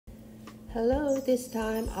Hello, this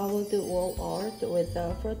time I will do wall art with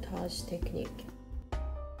the frottage technique.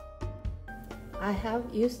 I have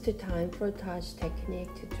used the time frottage technique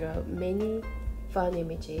to draw many fun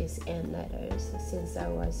images and letters since I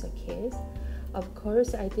was a kid. Of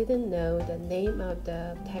course, I didn't know the name of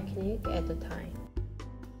the technique at the time.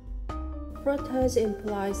 Frottage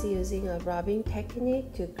implies using a rubbing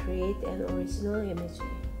technique to create an original image.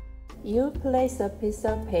 You place a piece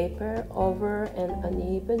of paper over an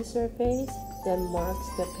uneven surface, then marks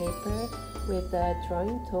the paper with a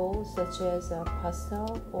drawing tool such as a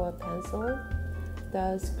pastel or pencil,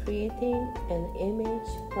 thus creating an image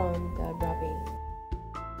from the rubbing.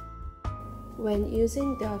 When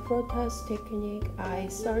using the frottage technique, I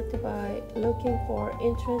start by looking for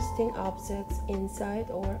interesting objects inside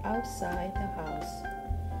or outside the house.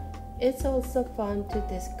 It's also fun to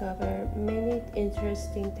discover many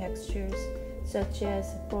interesting textures such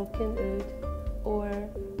as broken wood or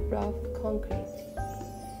rough concrete.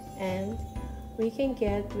 And we can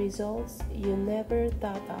get results you never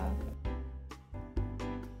thought of.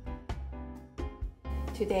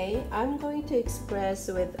 Today, I'm going to express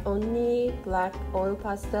with only black oil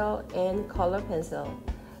pastel and color pencil.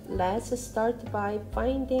 Let's start by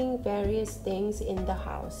finding various things in the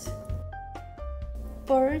house.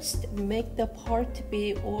 First, make the part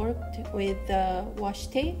be worked with the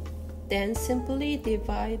washi tape, then simply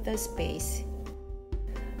divide the space.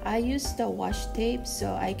 I use the washi tape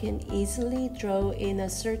so I can easily draw in a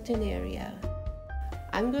certain area.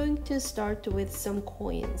 I'm going to start with some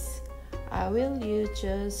coins. I will use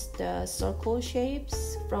just the circle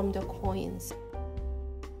shapes from the coins.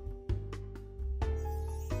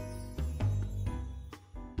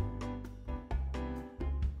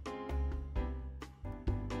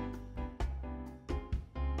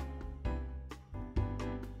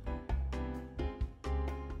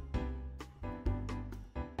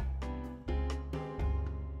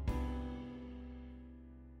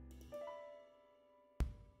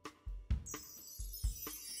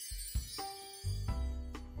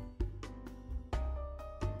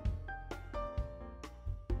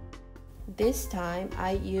 This time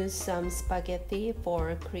I use some spaghetti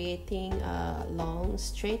for creating long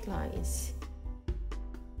straight lines.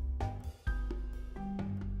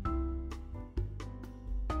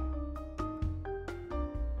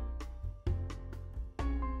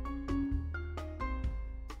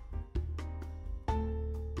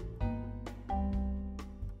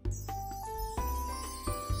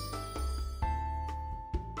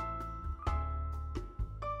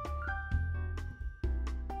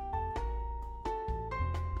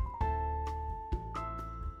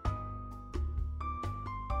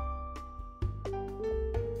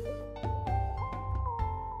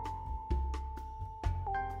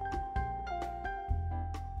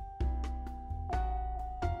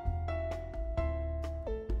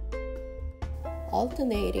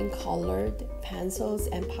 Alternating colored pencils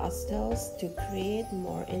and pastels to create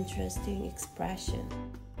more interesting expression.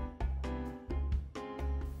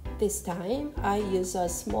 This time, I use a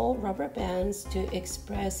small rubber bands to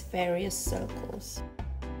express various circles.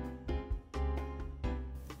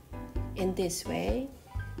 In this way,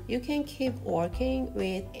 you can keep working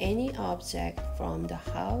with any object from the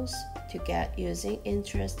house to get using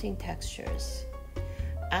interesting textures.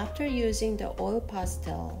 After using the oil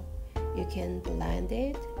pastel, you can blend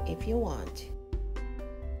it if you want.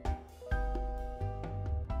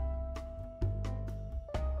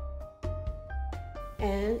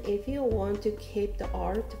 And if you want to keep the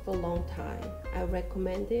art for a long time, I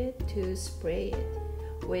recommend it to spray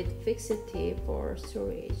it with fixative for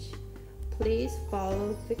storage. Please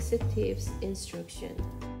follow fixative's instruction.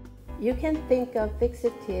 You can think of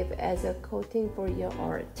fixative as a coating for your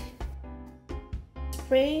art.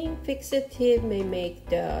 Spraying fixative may make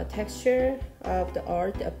the texture of the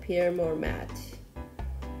art appear more matte,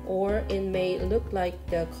 or it may look like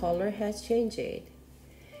the color has changed.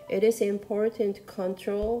 It is important to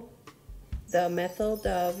control the method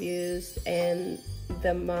of use and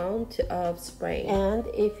the amount of spraying. And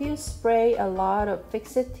if you spray a lot of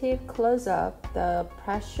fixative close up, the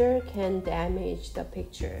pressure can damage the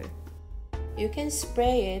picture. You can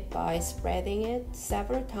spray it by spreading it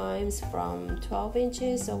several times from 12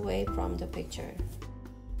 inches away from the picture.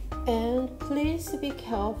 And please be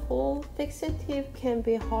careful, fixative can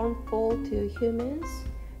be harmful to humans,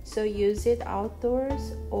 so use it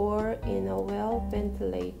outdoors or in a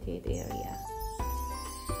well-ventilated area.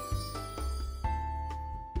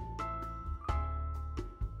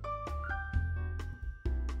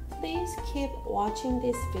 Please keep watching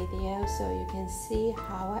this video so you can see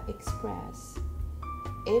how I express.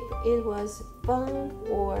 If it was fun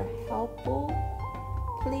or helpful,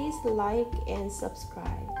 please like and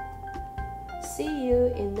subscribe. See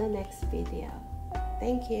you in the next video.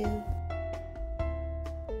 Thank you.